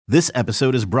This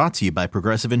episode is brought to you by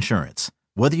Progressive Insurance.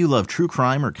 Whether you love true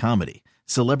crime or comedy,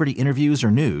 celebrity interviews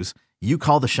or news, you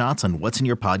call the shots on what's in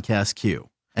your podcast queue.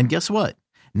 And guess what?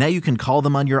 Now you can call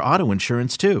them on your auto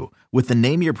insurance too with the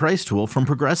Name Your Price tool from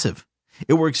Progressive.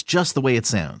 It works just the way it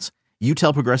sounds. You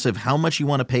tell Progressive how much you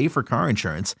want to pay for car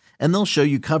insurance, and they'll show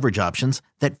you coverage options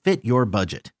that fit your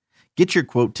budget. Get your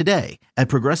quote today at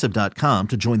Progressive.com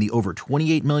to join the over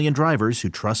 28 million drivers who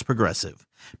trust Progressive.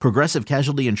 Progressive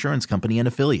Casualty Insurance Company and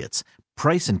Affiliates.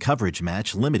 Price and coverage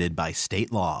match limited by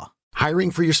state law. Hiring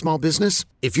for your small business?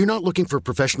 If you're not looking for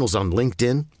professionals on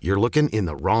LinkedIn, you're looking in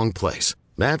the wrong place.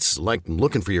 That's like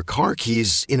looking for your car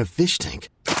keys in a fish tank.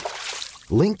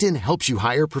 LinkedIn helps you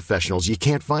hire professionals you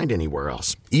can't find anywhere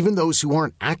else, even those who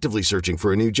aren't actively searching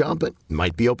for a new job but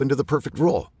might be open to the perfect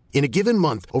role. In a given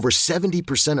month, over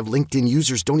 70% of LinkedIn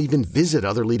users don't even visit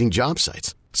other leading job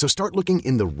sites. So start looking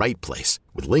in the right place.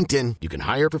 With LinkedIn, you can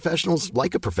hire professionals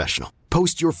like a professional.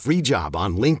 Post your free job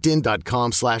on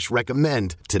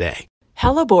linkedin.com/recommend today.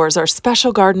 Hellebores are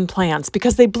special garden plants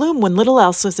because they bloom when little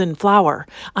else is in flower.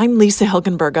 I'm Lisa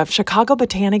Hilgenberg of Chicago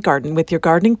Botanic Garden with your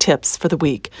gardening tips for the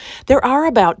week. There are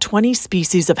about 20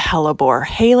 species of hellebore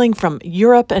hailing from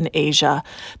Europe and Asia.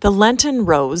 The Lenten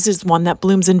rose is one that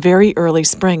blooms in very early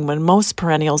spring when most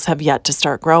perennials have yet to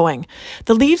start growing.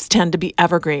 The leaves tend to be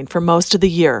evergreen for most of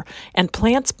the year, and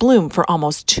plants bloom for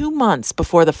almost 2 months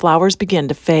before the flowers begin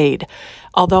to fade.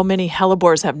 Although many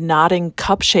hellebores have nodding,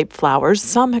 cup-shaped flowers,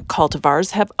 some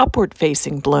cultivars have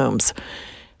upward-facing blooms.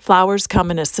 Flowers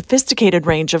come in a sophisticated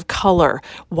range of color: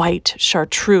 white,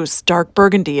 chartreuse, dark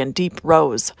burgundy, and deep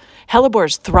rose.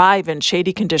 Hellebores thrive in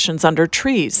shady conditions under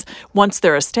trees. Once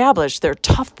they're established, they're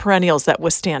tough perennials that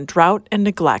withstand drought and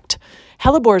neglect.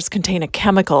 Hellebores contain a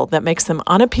chemical that makes them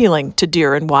unappealing to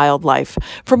deer and wildlife.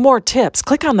 For more tips,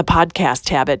 click on the podcast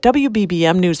tab at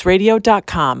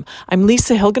WBBMNewsRadio.com. I'm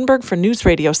Lisa Hilgenberg for News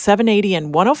Radio 780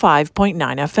 and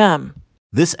 105.9 FM.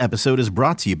 This episode is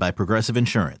brought to you by Progressive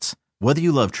Insurance. Whether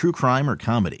you love true crime or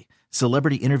comedy,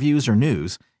 celebrity interviews or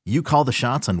news, you call the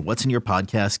shots on what's in your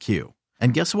podcast queue.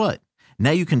 And guess what?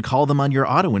 Now you can call them on your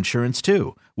auto insurance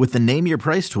too with the Name Your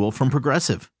Price tool from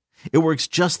Progressive. It works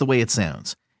just the way it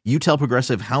sounds. You tell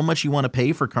Progressive how much you want to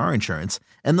pay for car insurance,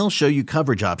 and they'll show you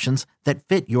coverage options that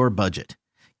fit your budget.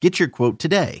 Get your quote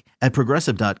today at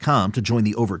Progressive.com to join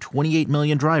the over 28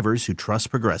 million drivers who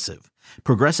trust Progressive.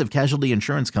 Progressive Casualty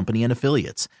Insurance Company and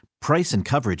Affiliates. Price and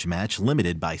coverage match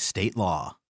limited by state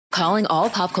law. Calling all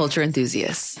pop culture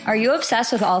enthusiasts. Are you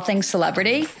obsessed with all things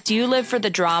celebrity? Do you live for the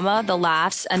drama, the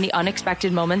laughs, and the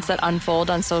unexpected moments that unfold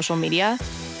on social media?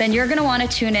 Then you're going to want to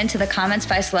tune in to the Comments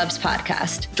by Celebs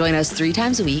podcast. Join us 3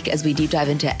 times a week as we deep dive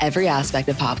into every aspect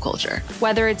of pop culture.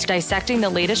 Whether it's dissecting the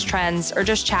latest trends or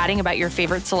just chatting about your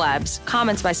favorite celebs,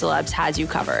 Comments by Celebs has you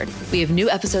covered. We have new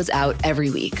episodes out every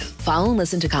week. Follow and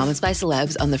listen to Comments by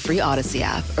Celebs on the free Odyssey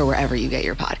app or wherever you get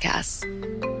your podcasts.